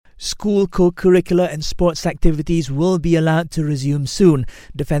School co-curricular and sports activities will be allowed to resume soon.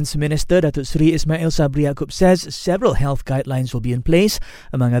 Defence Minister Datuk Seri Ismail Sabri Yaakob says several health guidelines will be in place.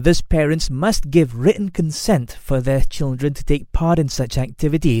 Among others, parents must give written consent for their children to take part in such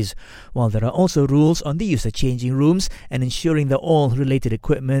activities, while there are also rules on the use of changing rooms and ensuring that all related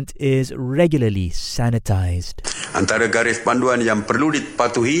equipment is regularly sanitised. Antara garis panduan yang perlu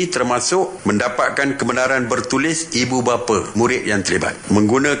dipatuhi termasuk mendapatkan kebenaran bertulis ibu bapa murid yang terlibat.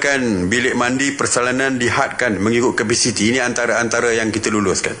 Menggunakan bilik mandi persalinan dihadkan mengikut kapasiti, ini antara yang kita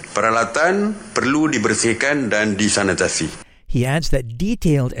luluskan. Peralatan perlu dibersihkan dan disanitasi. He adds that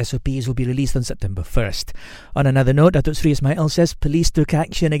detailed SOPs will be released on September 1st. On another note, Datuk Seri Ismail says police took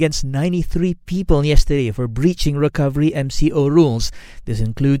action against 93 people yesterday for breaching recovery MCO rules. This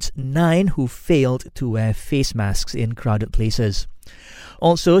includes 9 who failed to wear face masks in crowded places.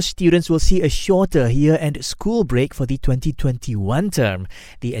 Also, students will see a shorter year-end school break for the 2021 term.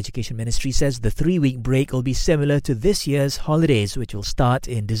 The Education Ministry says the 3-week break will be similar to this year's holidays, which will start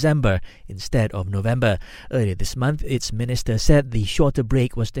in December instead of November. Earlier this month, its minister said the shorter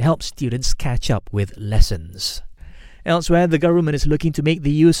break was to help students catch up with lessons. Elsewhere, the government is looking to make the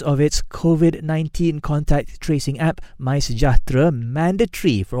use of its COVID-19 contact tracing app, MySejahtera,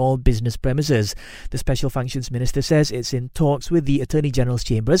 mandatory for all business premises. The Special Functions Minister says it's in talks with the Attorney General's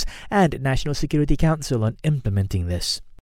Chambers and National Security Council on implementing this.